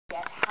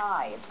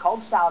high. It's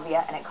called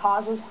salvia, and it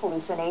causes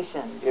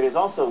hallucinations. It is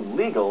also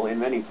legal in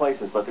many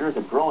places, but there is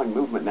a growing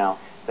movement now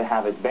to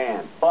have it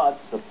banned. But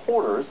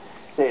supporters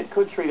say it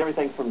could treat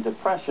everything from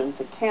depression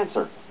to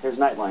cancer. Here's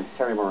Nightline's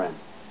Terry Moran.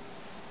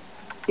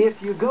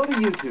 If you go to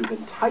YouTube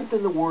and type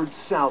in the word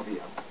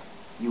salvia,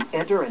 you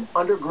enter an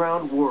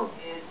underground world.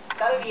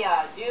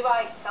 Salvia,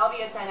 Dubai,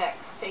 Salvia 10X.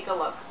 Take a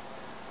look.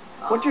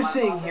 What you're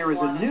seeing here is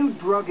a new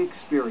drug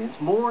experience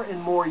more and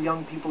more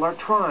young people are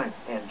trying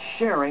and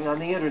sharing on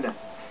the internet.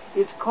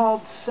 It's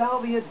called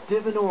Salvia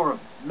Divinorum,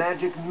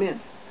 Magic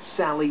Mint,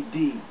 Sally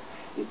D.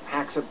 It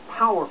packs a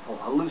powerful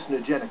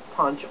hallucinogenic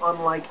punch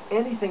unlike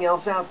anything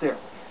else out there.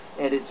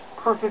 And it's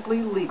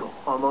perfectly legal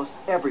almost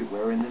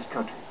everywhere in this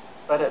country.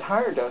 But at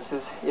higher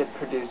doses, it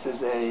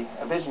produces a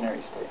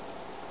visionary state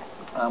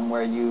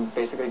where you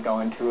basically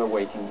go into a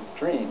waking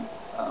dream.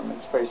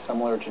 It's very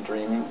similar to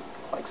dreaming,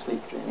 like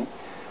sleep dreaming,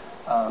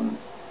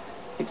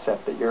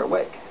 except that you're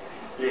awake.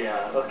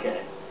 Yeah,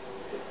 okay.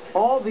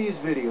 All these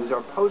videos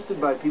are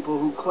posted by people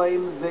who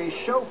claim they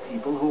show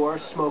people who are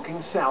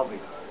smoking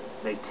salvia.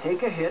 They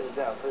take a hit,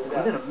 and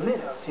within a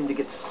minute seem to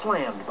get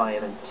slammed by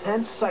an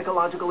intense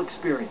psychological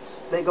experience.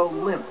 They go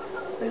limp,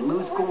 they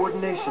lose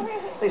coordination,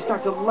 they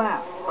start to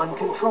laugh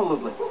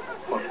uncontrollably,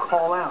 or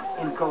call out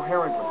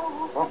incoherently,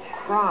 or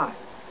cry,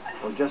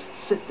 or just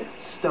sit there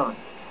stunned.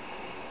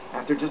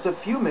 After just a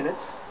few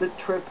minutes, the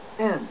trip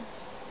ends.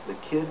 The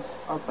kids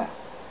are back.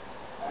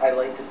 I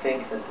like to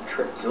think that the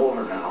trip's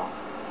over now.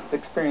 The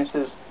experience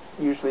is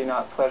usually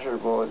not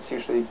pleasurable. It's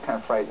usually kind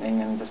of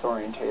frightening and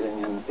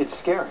disorientating, and It's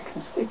scary.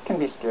 it can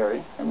be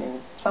scary. I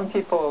mean, some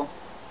people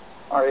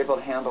are able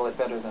to handle it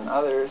better than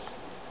others.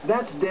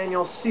 That's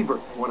Daniel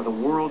Siebert, one of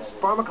the world's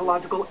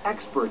pharmacological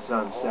experts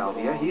on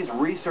salvia. He's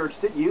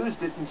researched it,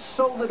 used it, and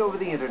sold it over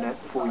the internet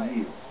for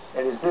years.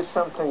 And is this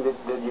something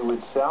that you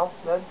would sell,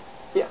 then?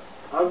 Yeah.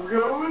 I'm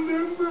going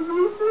into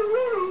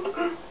the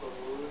world.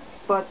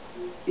 But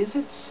is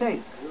it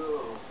safe?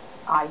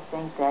 I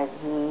think that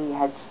he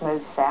had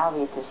smoked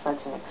salvia to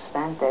such an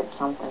extent that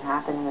something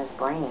happened in his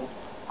brain.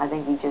 I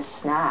think he just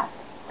snapped.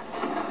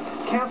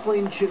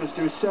 Kathleen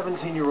Chittister's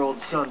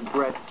 17-year-old son,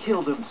 Brett,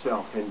 killed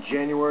himself in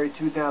January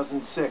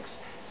 2006,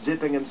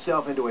 zipping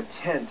himself into a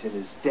tent in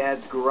his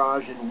dad's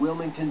garage in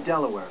Wilmington,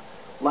 Delaware,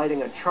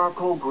 lighting a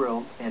charcoal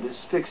grill and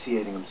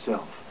asphyxiating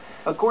himself.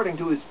 According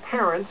to his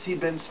parents, he'd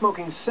been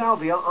smoking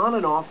salvia on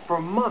and off for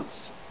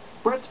months.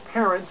 Brett's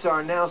parents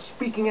are now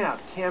speaking out,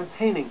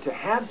 campaigning to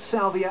have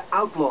salvia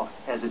outlawed,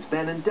 as it's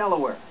been in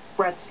Delaware.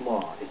 Brett's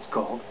Law, it's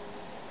called.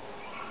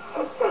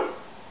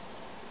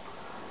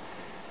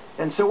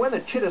 And so when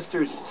the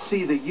Chittisters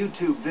see the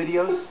YouTube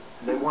videos,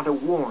 they want to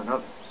warn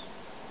others.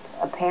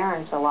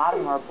 Parents, a lot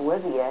of them are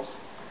oblivious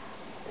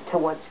to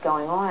what's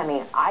going on. I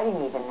mean, I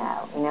didn't even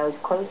know. You know, as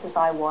close as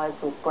I was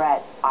with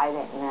Brett, I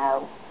didn't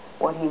know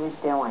what he was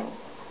doing.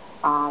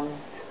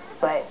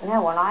 But,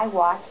 no, when I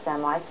watch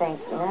them, I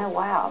think, you know,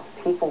 wow,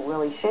 people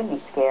really should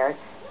be scared.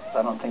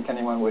 I don't think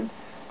anyone would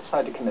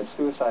decide to commit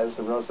suicide as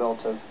a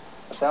result of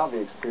a salvia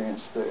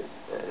experience.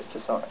 It's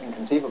just so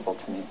inconceivable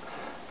to me.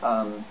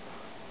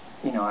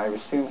 You know, I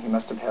assume he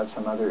must have had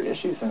some other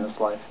issues in his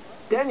life.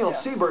 Daniel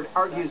Siebert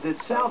argues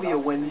that salvia,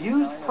 when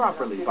used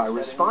properly by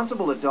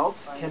responsible adults,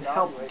 can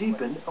help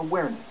deepen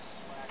awareness.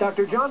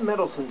 Dr. John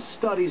Mendelsohn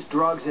studies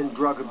drugs and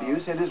drug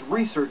abuse and is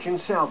researching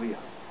salvia.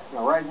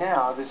 Now, right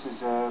now, this is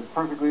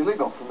perfectly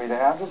legal for me to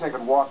have this. I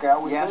could walk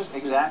out with this. Yes,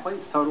 exactly.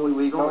 It's totally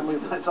legal. Totally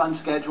It's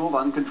unscheduled,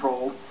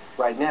 uncontrolled.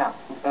 Right now.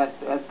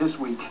 At this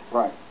week.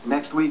 Right.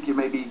 Next week, you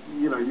may be,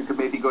 you know, you could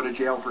maybe go to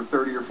jail for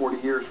 30 or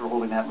 40 years for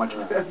holding that much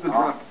of the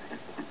drug.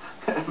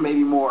 Maybe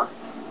more.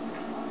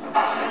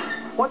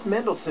 What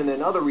Mendelsohn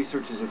and other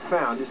researchers have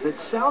found is that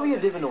Salvia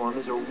divinorum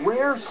is a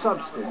rare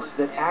substance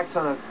that acts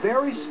on a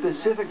very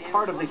specific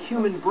part of the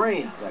human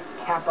brain, the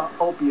kappa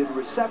opioid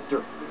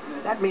receptor.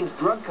 That means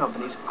drug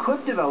companies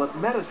could develop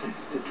medicines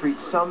to treat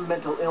some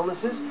mental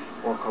illnesses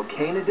or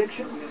cocaine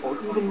addiction or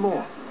even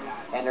more.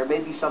 And there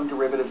may be some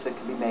derivatives that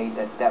can be made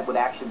that would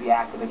actually be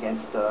active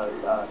against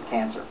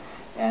cancer.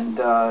 And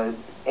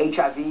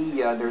HIV,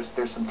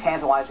 there's some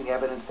tantalizing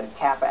evidence that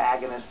kappa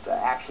agonists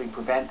actually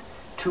prevent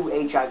two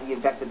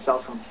HIV-infected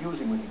cells from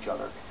fusing with each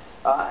other.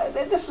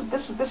 This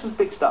is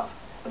big stuff.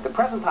 At the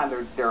present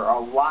time, there are a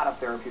lot of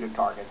therapeutic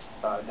targets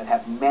that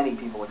have many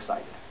people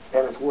excited.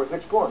 And it's worth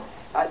exploring.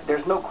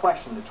 There's no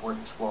question it's worth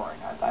exploring.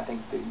 I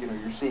think that, you know,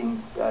 you're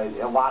seeing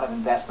a lot of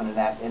investment in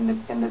that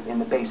in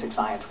the basic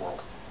science world.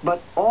 But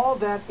all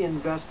that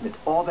investment,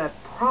 all that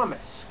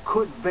promise,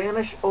 could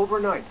vanish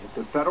overnight if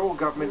the federal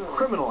government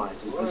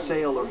criminalizes the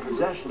sale or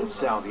possession of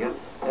salvia,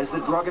 as the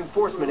Drug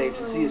Enforcement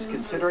Agency is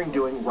considering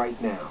doing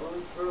right now.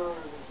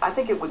 I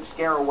think it would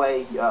scare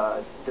away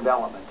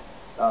development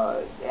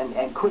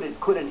and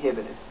could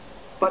inhibit it.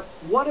 But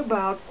what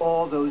about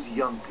all those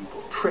young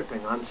people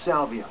tripping on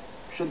salvia?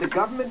 Should the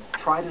government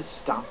try to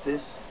stop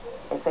this?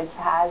 If it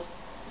has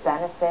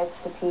benefits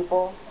to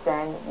people,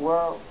 then we're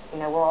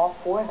all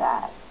for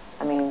that.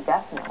 I mean,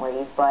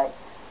 definitely, but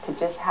to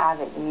just have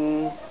it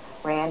used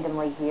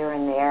randomly here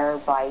and there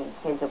by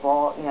kids of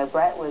all,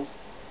 Brett was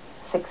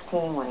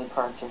 16 when he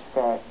purchased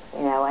it,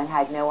 you know, and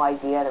had no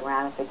idea the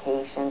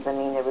ramifications. I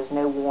mean, there was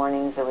no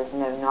warnings, there was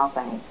no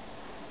nothing.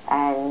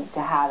 And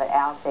to have it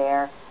out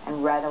there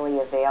and readily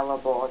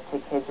available to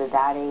kids of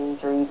that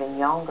age or even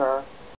younger,